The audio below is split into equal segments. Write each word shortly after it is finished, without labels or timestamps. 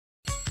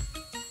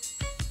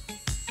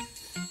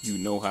You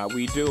know how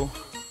we do.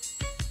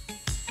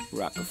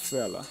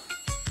 Rockefeller.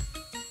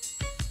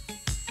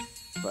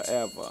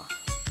 Forever.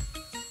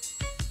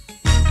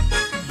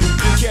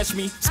 Catch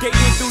me skating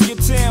through your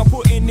town,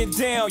 putting it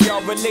down.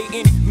 Y'all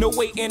relating, no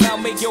waiting. I'll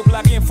make your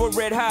block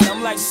infrared hot.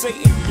 I'm like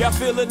Satan. Y'all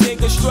feel a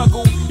nigga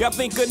struggle. Y'all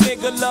think a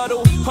nigga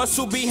luddle.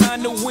 Hustle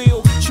behind the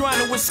wheel,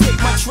 trying to escape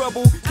my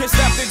trouble. Can't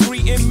stop the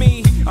greeting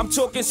me. I'm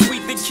talking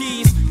sweet the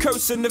keys,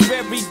 cursing the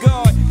very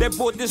God that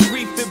brought this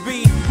reef to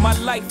be. My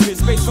life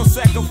is based on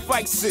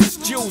sacrifices.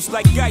 Jews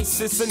like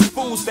ISIS and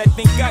fools that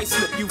think I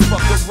slip. You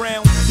fuck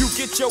around, you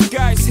get your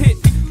guys hit.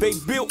 They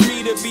built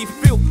me to be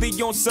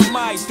filthy on some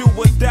I do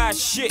or die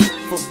shit.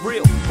 For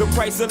real, the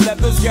price of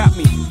leather's got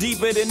me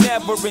deeper than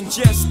ever. And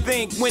just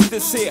think,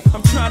 winter's here.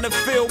 I'm trying to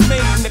feel me,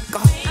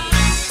 nigga.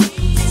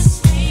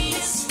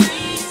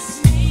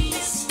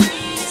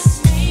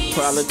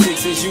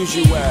 Politics as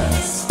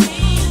usual.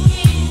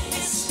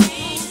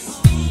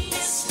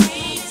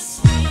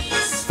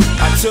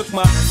 Took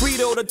my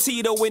Frito to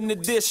Tito in the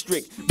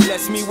district.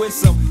 Bless me with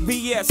some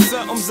BS,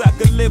 somethings I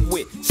could live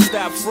with.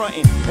 Stop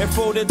fronting, and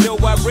for the dough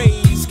I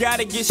raise,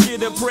 gotta get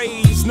shit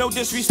appraised. No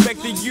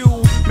disrespect to you,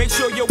 make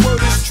sure your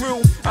word is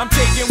true. I'm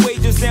taking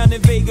wages down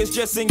in Vegas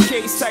just in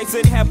case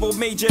Tyson have a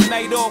major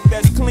night off.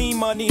 That's clean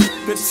money,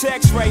 the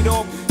tax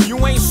write-off.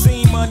 You ain't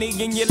seen money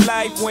in your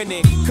life when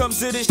it comes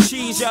to this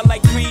cheese. Y'all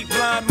like 3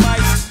 blind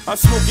mice. I'm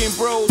smoking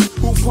bros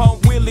who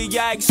pump Willie,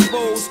 I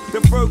expose. The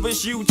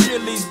furthest you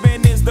chilies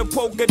been is the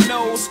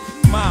Poconos.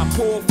 My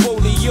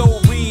portfolio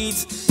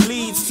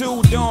leads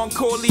to Don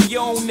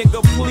Corleone,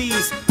 nigga,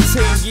 please.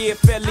 10-year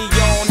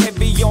felon,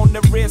 heavy on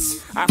the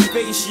wrist. I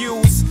face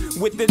use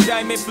with the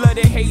diamond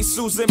flooded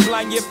Jesus and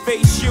blind your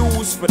face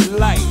shoes for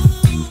life.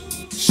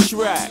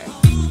 Stride,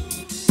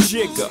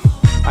 jigger,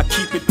 I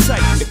keep it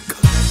tight, nigga.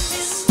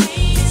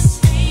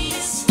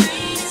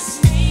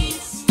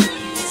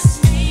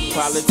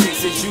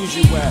 Politics as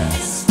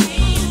usual.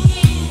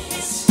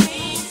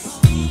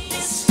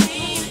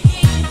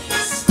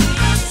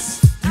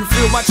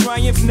 Feel my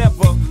triumph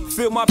never,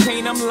 feel my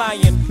pain, I'm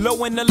lying.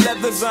 Low in the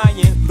leather's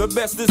iron, the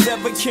best that's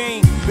ever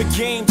came. The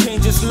game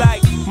changes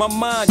like my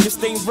mind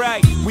just ain't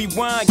right.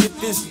 Rewind, get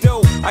this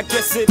dough, I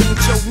guess it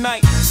ain't your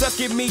night.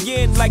 Sucking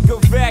me in like a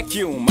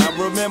vacuum. I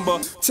remember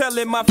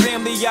telling my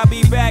family I'll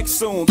be back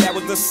soon. That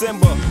was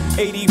December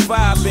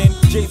 85 and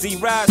Jay-Z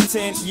rise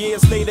 10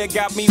 years later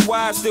got me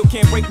wise. Still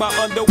can't break my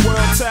underworld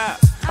tie.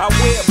 I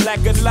wear black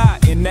a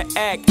lot, in the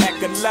act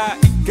a lot.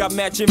 Got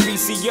matching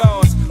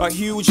VCRs, a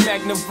huge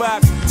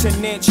Magnavox,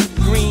 10-inch,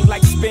 green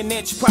like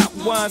spinach. Pop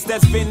ones,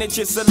 that's vintage,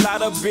 it's a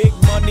lot of big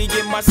money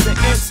in my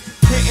sentence.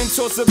 Hitting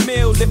towards a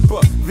meal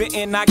lipper,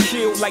 venting I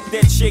kill like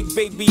that chick,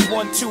 baby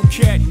 1-2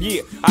 cat.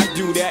 Yeah, I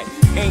do that.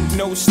 Ain't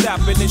no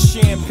stopping the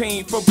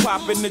champagne from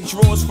popping, the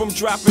drawers from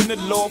dropping, the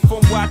law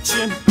from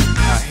watching.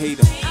 I hate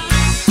 'em.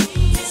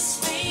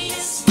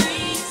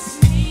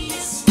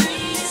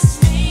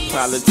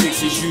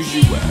 Politics as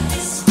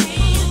usual.